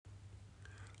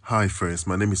Hi friends,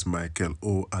 my name is Michael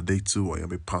O. Adetu. I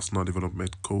am a personal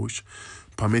development coach.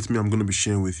 Permit me, I'm going to be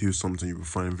sharing with you something you will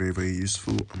find very, very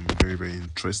useful and very, very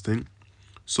interesting.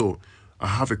 So, I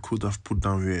have a quote I've put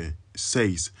down here. It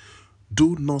says,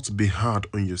 do not be hard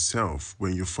on yourself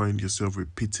when you find yourself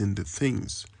repeating the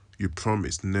things you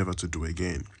promised never to do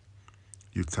again.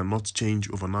 You cannot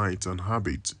change overnight an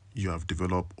habit you have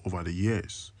developed over the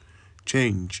years.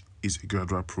 Change is a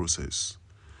gradual process.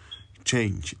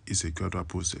 Change is a gradual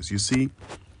process. You see,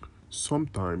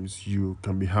 sometimes you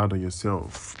can be hard on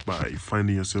yourself by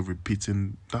finding yourself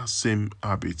repeating that same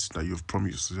habit that you've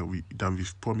promised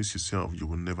yourself you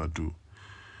will never do.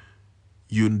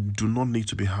 You do not need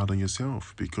to be hard on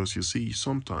yourself because you see,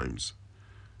 sometimes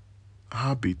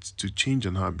to change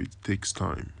an habit takes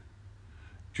time.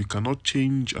 You cannot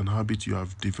change an habit you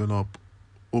have developed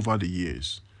over the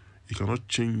years. You cannot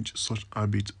change such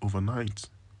habit overnight.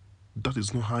 That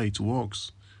is not how it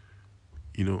works.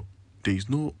 There is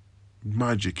no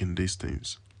magic in these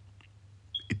things.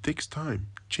 It takes time.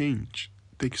 Change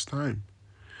takes time.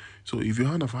 So if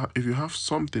you have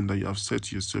something that you have said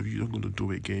to yourself you're not going to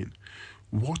do again,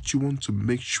 what you want to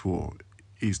make sure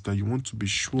is that you want to be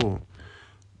sure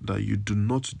that you do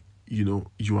not,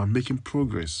 you are making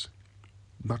progress.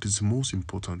 That is the most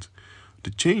important.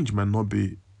 The change might not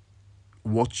be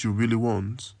what you really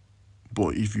want,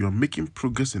 but if you are making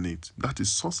progress in it, that is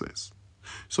success.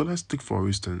 So let's take for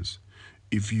instance,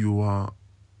 if you are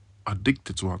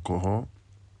addicted to alcohol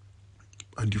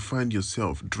and you find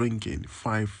yourself drinking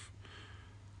 5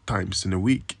 times in a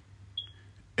week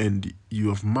and you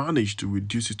have managed to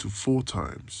reduce it to 4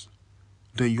 times,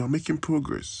 then you are making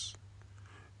progress.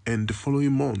 And the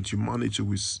following month you manage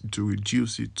to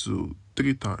reduce it to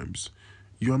 3 times,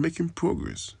 you are making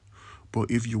progress. But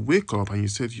if you wake up and you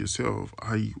say to yourself,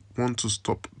 I want to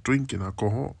stop drinking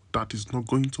alcohol, that is not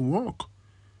going to work.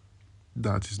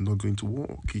 That is not going to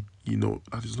work.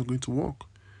 That is not going to work.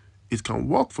 It can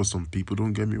work for some people,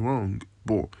 don't get me wrong,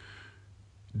 but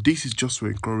this is just to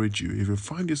encourage you. If you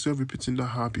find yourself repeating that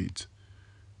habit,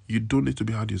 you don't need to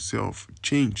be hard on yourself.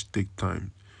 Change takes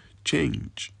time.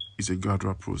 Change is a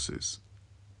gradual process.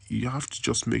 You have to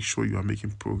just make sure you are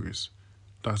making progress.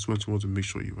 That's what you want to make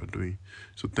sure you are doing.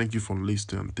 So thank you for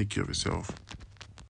listening and take care of yourself.